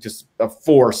was like just a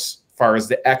force as far as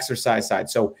the exercise side.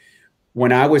 So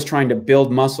when I was trying to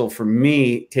build muscle, for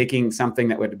me, taking something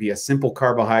that would be a simple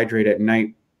carbohydrate at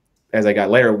night, as I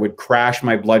got later, would crash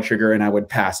my blood sugar and I would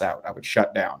pass out. I would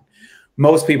shut down.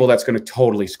 Most people, that's going to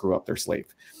totally screw up their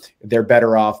sleep. They're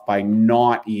better off by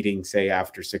not eating, say,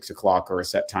 after 6 o'clock or a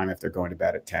set time if they're going to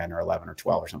bed at 10 or 11 or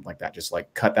 12 or something like that. Just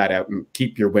like cut that out and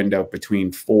keep your window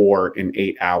between 4 and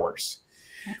 8 hours.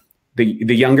 The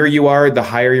younger you are, the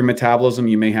higher your metabolism,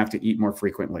 you may have to eat more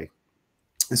frequently.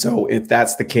 So if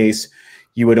that's the case,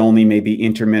 you would only maybe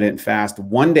intermittent fast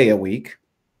 1 day a week,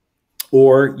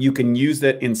 or you can use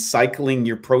that in cycling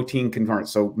your protein component.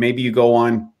 So maybe you go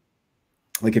on,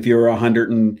 like if you're a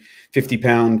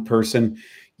 150-pound person,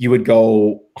 you would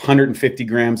go 150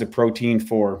 grams of protein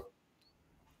for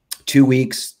 2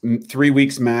 weeks, 3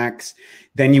 weeks max.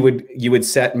 Then you would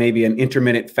set maybe an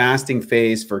intermittent fasting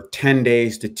phase for 10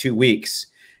 days to 2 weeks,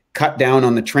 cut down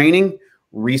on the training,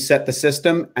 reset the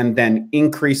system, and then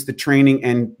increase the training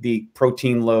and the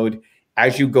protein load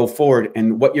as you go forward.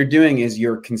 And what you're doing is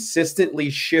you're consistently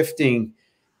shifting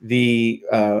the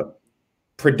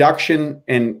production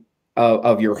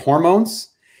of your hormones,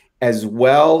 as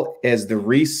well as the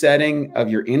resetting of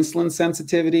your insulin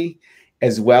sensitivity,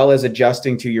 as well as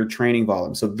adjusting to your training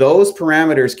volume. So those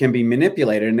parameters can be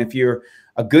manipulated. And if you're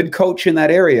a good coach in that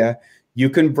area, you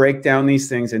can break down these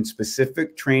things in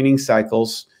specific training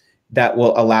cycles that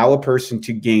will allow a person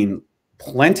to gain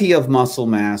plenty of muscle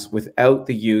mass without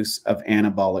the use of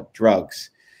anabolic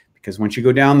drugs. Because once you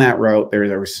go down that route,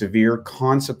 there are severe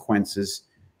consequences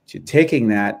to taking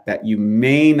that you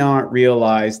may not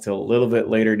realize till a little bit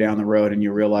later down the road, and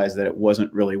you realize that it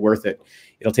wasn't really worth it.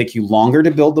 It'll take you longer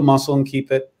to build the muscle and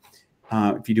keep it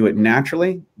if you do it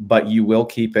naturally, but you will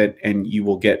keep it and you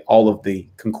will get all of the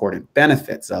concordant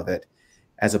benefits of it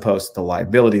as opposed to the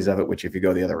liabilities of it, which if you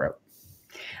go the other route.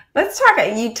 Let's talk.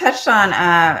 You touched on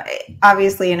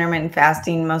obviously intermittent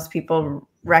fasting. Most people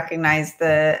recognize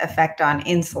the effect on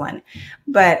insulin,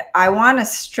 but I want to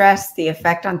stress the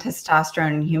effect on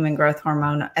testosterone and human growth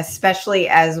hormone, especially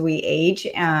as we age.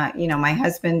 My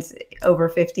husband's over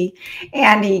 50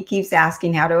 and he keeps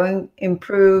asking how to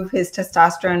improve his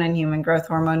testosterone and human growth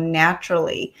hormone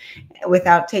naturally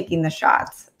without taking the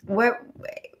shots.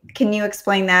 Can you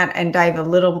explain that and dive a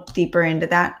little deeper into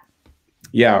that?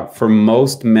 Yeah, for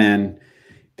most men,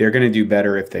 they're going to do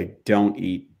better if they don't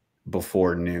eat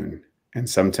before noon, and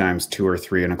sometimes 2 or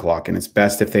 3 o'clock. And it's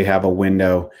best if they have a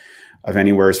window of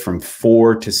anywhere from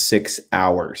 4 to 6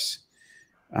 hours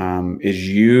is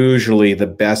usually the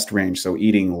best range. So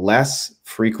eating less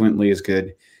frequently is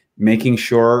good. Making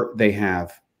sure they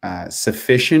have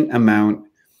sufficient amount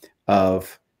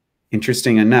of,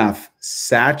 interesting enough,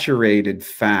 saturated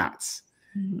fats.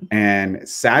 And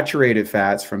saturated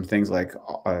fats from things like,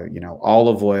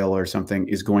 olive oil or something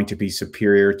is going to be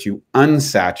superior to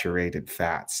unsaturated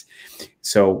fats.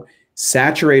 So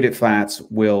saturated fats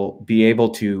will be able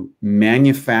to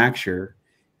manufacture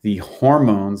the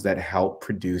hormones that help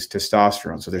produce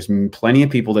testosterone. So there's plenty of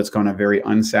people that's gone on a very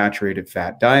unsaturated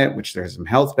fat diet, which there's some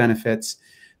health benefits,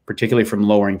 particularly from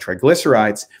lowering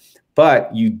triglycerides,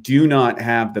 but you do not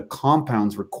have the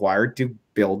compounds required to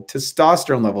build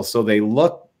testosterone levels. So they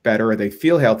look better or they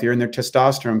feel healthier and their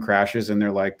testosterone crashes and they're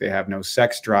like, they have no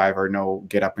sex drive or no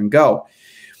get up and go.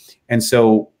 And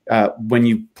so when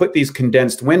you put these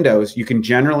condensed windows, you can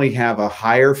generally have a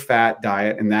higher fat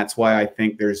diet. And that's why I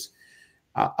think there's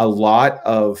a lot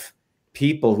of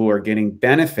people who are getting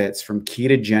benefits from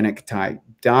ketogenic type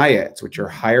diets, which are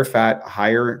higher fat,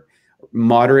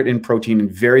 moderate in protein,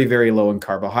 and very, very low in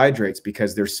carbohydrates,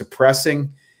 because they're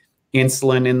suppressing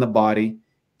insulin in the body.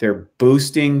 They're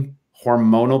boosting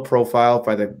hormonal profile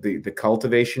by the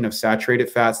cultivation of saturated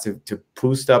fats to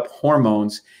boost up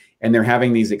hormones. And they're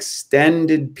having these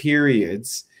extended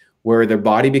periods where their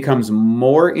body becomes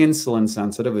more insulin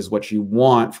sensitive, is what you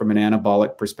want from an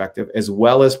anabolic perspective, as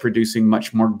well as producing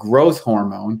much more growth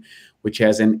hormone, which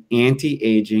has an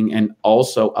anti-aging and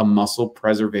also a muscle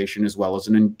preservation as well as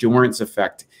an endurance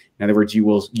effect. In other words, you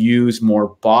will use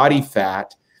more body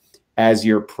fat as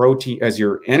your protein, as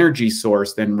your energy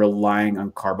source, than relying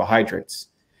on carbohydrates.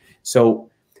 So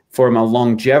from a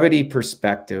longevity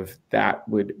perspective, that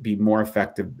would be more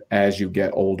effective as you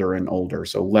get older and older.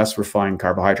 So less refined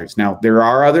carbohydrates. Now, there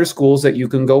are other schools that you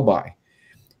can go by,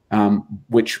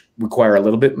 which require a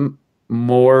little bit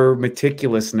more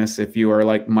meticulousness if you are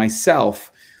like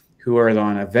myself, who are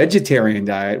on a vegetarian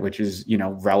diet, which is,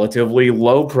 relatively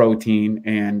low protein,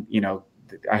 and,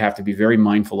 I have to be very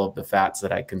mindful of the fats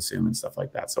that I consume and stuff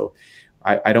like that. So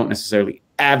I don't necessarily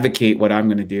advocate what I'm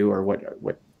going to do or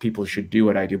what people should do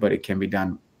what I do, but it can be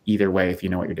done either way if you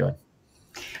know what you're doing.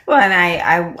 Well, and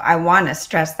I want to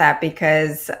stress that,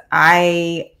 because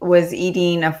I was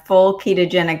eating a full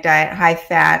ketogenic diet, high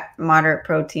fat, moderate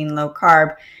protein, low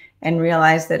carb, and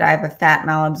realized that I have a fat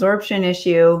malabsorption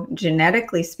issue,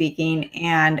 genetically speaking,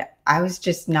 and I was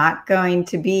just not going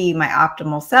to be my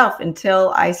optimal self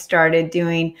until I started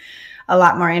doing a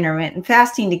lot more intermittent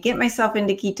fasting to get myself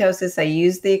into ketosis. I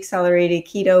use the accelerated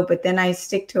keto, but then I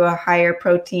stick to a higher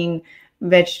protein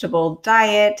vegetable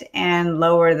diet and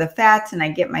lower the fats, and I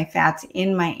get my fats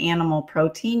in my animal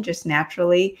protein just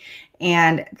naturally,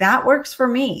 and that works for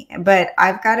me. But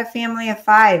I've got a family of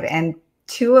 5, and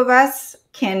 2 of us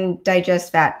can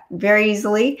digest fat very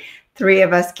easily. 3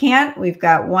 of us can't. We've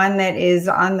got 1 that is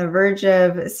on the verge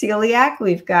of celiac.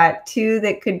 We've got 2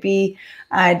 that could be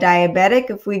diabetic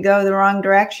if we go the wrong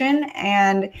direction.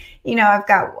 And, I've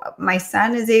got, my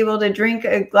son is able to drink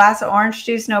a glass of orange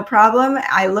juice, no problem.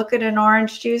 I look at an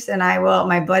orange juice and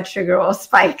my blood sugar will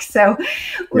spike. So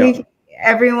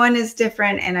everyone is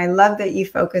different. And I love that you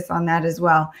focus on that as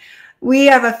well. We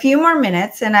have a few more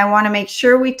minutes, and I want to make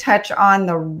sure we touch on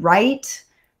the right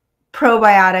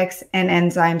probiotics and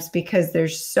enzymes, because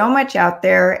there's so much out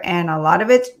there and a lot of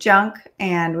it's junk,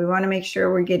 and we want to make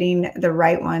sure we're getting the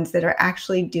right ones that are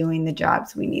actually doing the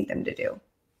jobs we need them to do.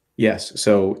 Yes.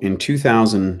 So in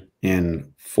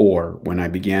 2004, when I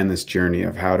began this journey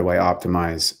of how do I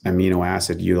optimize amino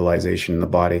acid utilization in the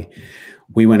body,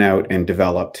 we went out and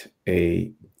developed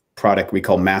a product we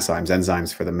call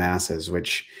enzymes for the masses,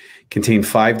 which contain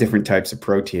 5 different types of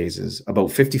proteases. About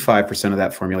 55% of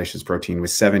that formulation is protein,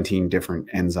 with 17 different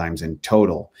enzymes in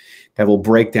total that will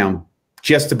break down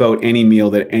just about any meal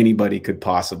that anybody could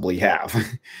possibly have.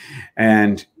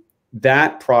 And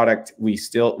that product, we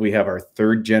have our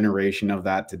 3rd generation of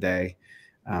that today.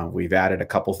 We've added a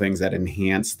couple things that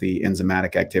enhance the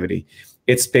enzymatic activity.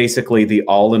 it's basically the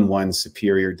all-in-one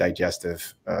superior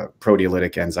digestive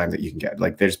proteolytic enzyme that you can get.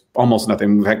 Like there's almost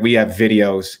nothing. In fact, we have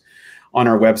videos on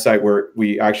our website where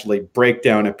we actually break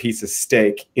down a piece of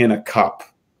steak in a cup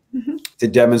to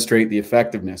demonstrate the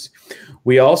effectiveness.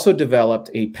 We also developed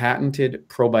a patented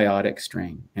probiotic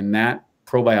strain, and that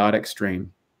probiotic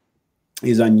strain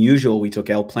is unusual. We took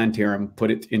L-plantarum,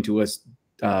 put it into a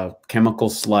chemical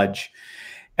sludge,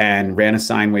 and ran a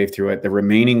sine wave through it. The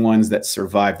remaining ones that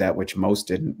survived that, which most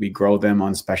didn't, we grow them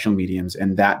on special mediums,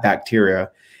 and that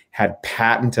bacteria had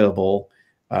patentable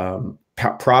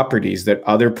properties that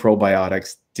other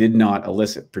probiotics did not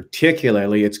elicit.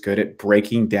 Particularly, it's good at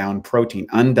breaking down protein,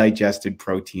 undigested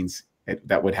proteins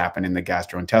that would happen in the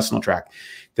gastrointestinal tract.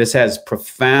 This has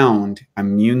profound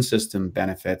immune system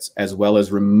benefits, as well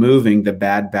as removing the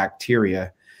bad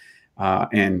bacteria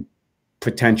and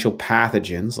potential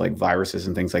pathogens like viruses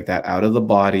and things like that out of the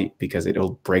body, because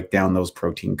it'll break down those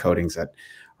protein coatings that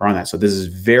are on that. So this is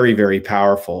very, very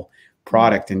powerful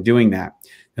product in doing that.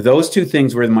 Those two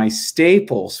things were my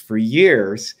staples for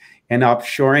years, and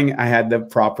ensuring I had the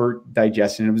proper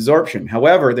digestion and absorption.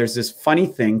 However, there's this funny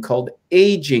thing called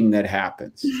aging that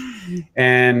happens.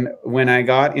 And when I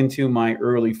got into my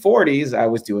early 40s, I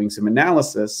was doing some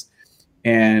analysis,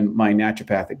 and my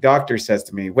naturopathic doctor says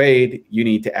to me, Wade, you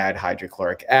need to add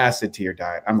hydrochloric acid to your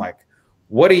diet. I'm like,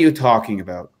 what are you talking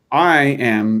about? I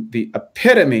am the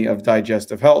epitome of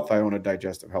digestive health. I own a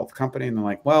digestive health company. And they're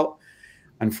like, well,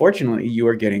 unfortunately, you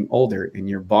are getting older and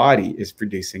your body is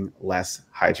producing less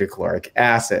hydrochloric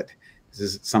acid. This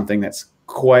is something that's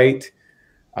quite,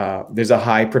 there's a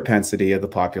high propensity of the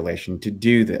population to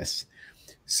do this.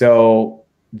 So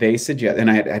they suggest,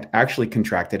 and I had actually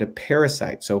contracted a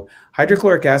parasite. So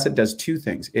hydrochloric acid does two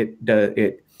things. It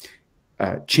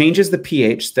changes the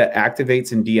pH that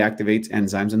activates and deactivates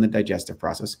enzymes in the digestive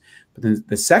process. But then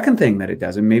the second thing that it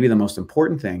does, and maybe the most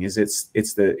important thing, is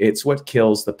it's what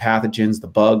kills the pathogens, the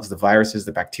bugs, the viruses,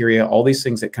 the bacteria, all these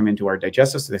things that come into our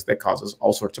digestive system that causes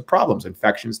all sorts of problems,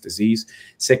 infections, disease,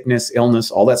 sickness,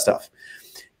 illness, all that stuff.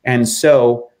 And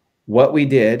so what we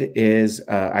did is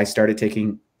I started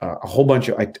taking a whole bunch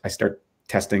of, I started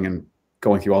testing and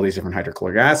going through all these different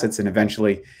hydrochloric acids, and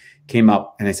eventually came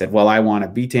up and I said, well, I want a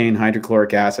betaine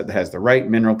hydrochloric acid that has the right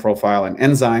mineral profile and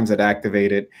enzymes that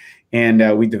activate it.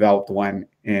 And we developed one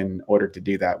in order to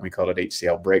do that. We called it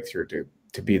HCl Breakthrough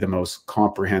to be the most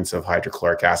comprehensive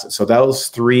hydrochloric acid. So those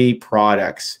three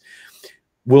products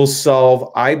will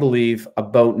solve, I believe,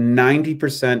 about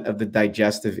 90% of the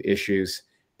digestive issues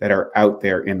that are out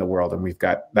there in the world. And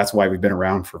that's why we've been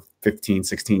around for 15,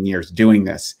 16 years doing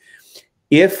this.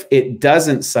 If it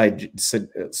doesn't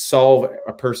solve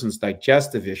a person's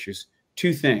digestive issues,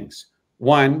 two things.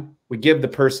 One, we give the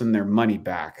person their money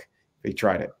back if they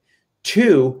tried it.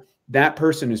 Two, that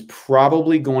person is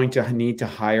probably going to need to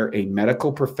hire a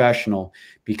medical professional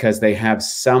because they have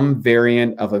some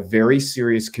variant of a very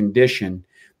serious condition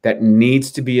that needs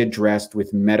to be addressed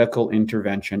with medical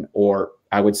intervention, or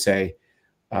I would say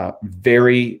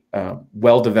very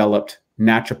well-developed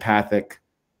naturopathic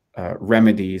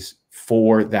remedies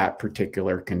for that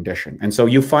particular condition. And so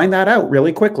you find that out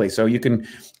really quickly. So you can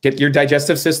get your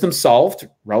digestive system solved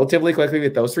relatively quickly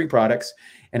with those three products.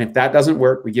 And if that doesn't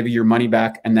work, we give you your money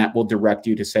back, and that will direct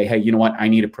you to say, hey, you know what? I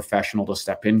need a professional to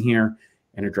step in here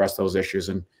and address those issues.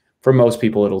 And for most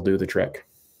people, it'll do the trick.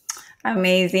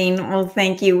 Amazing. Well,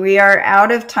 thank you. We are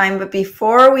out of time, but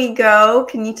before we go,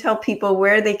 can you tell people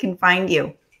where they can find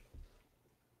you?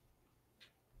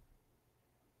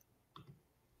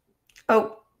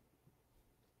 Oh.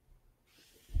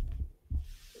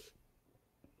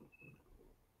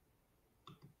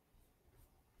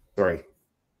 Sorry.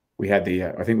 We had the,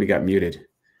 I think we got muted.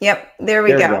 Yep. There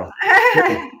we go.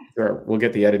 Sure. We'll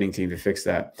get the editing team to fix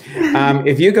that.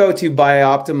 If you go to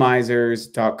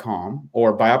BiOptimizers.com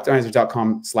or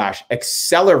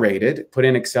BiOptimizers.com/accelerated, put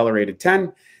in accelerated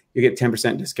 10, you get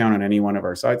 10% discount on any one of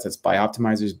our sites. That's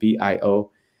BiOptimizers,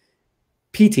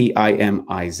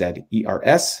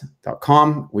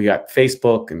 BiOptimizers.com. We got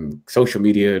Facebook and social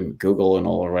media and Google and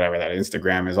all, or whatever that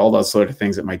Instagram is, all those sort of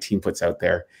things that my team puts out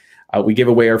there. We give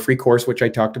away our free course, which I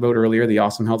talked about earlier, the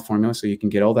Awesome Health Formula. So you can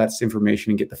get all that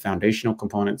information and get the foundational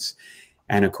components.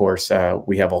 And of course,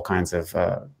 we have all kinds of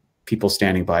people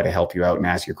standing by to help you out and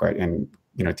ask your question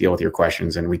and deal with your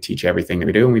questions. And we teach everything that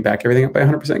we do, and we back everything up by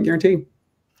 100% guarantee.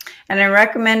 And I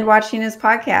recommend watching his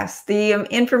podcast. The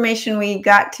information we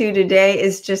got to today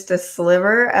is just a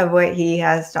sliver of what he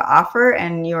has to offer.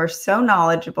 And you're so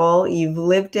knowledgeable. You've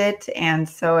lived it. And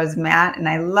so has Matt. And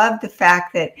I love the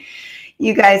fact that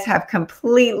you guys have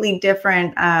completely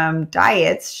different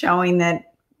diets, showing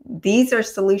that these are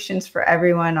solutions for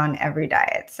everyone on every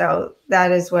diet. So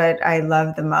that is what I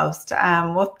love the most.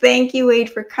 Well, thank you,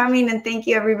 Wade, for coming, and thank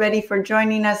you, everybody, for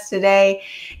joining us today.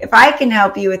 If I can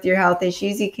help you with your health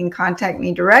issues, you can contact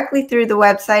me directly through the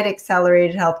website,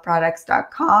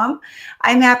 acceleratedhealthproducts.com.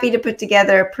 I'm happy to put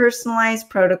together a personalized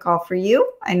protocol for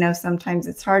you. I know sometimes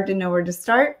it's hard to know where to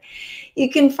start. You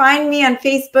can find me on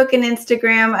Facebook and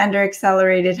Instagram under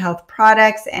Accelerated Health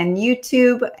Products, and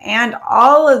YouTube, and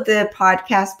all of the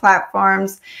podcast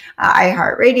platforms,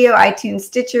 iHeartRadio, iTunes,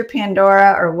 Stitcher,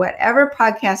 Pandora, or whatever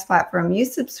podcast platform you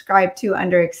subscribe to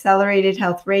under Accelerated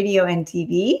Health Radio and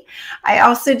TV. I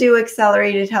also do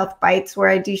Accelerated Health Bites, where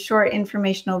I do short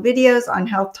informational videos on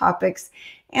health topics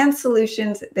and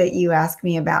solutions that you ask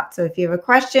me about. So if you have a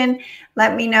question,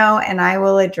 let me know and I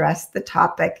will address the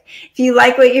topic. If you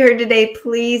like what you heard today,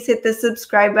 please hit the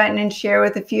subscribe button and share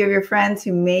with a few of your friends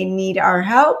who may need our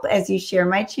help. As you share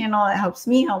my channel, it helps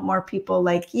me help more people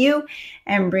like you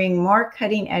and bring more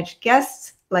cutting edge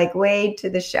guests like Wade to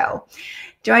the show.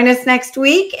 Join us next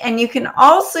week, and you can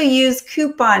also use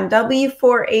coupon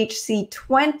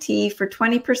W4HC20 for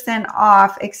 20%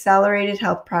 off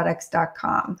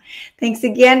acceleratedhealthproducts.com. Thanks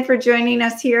again for joining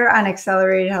us here on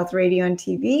Accelerated Health Radio and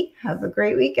TV. Have a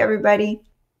great week, everybody.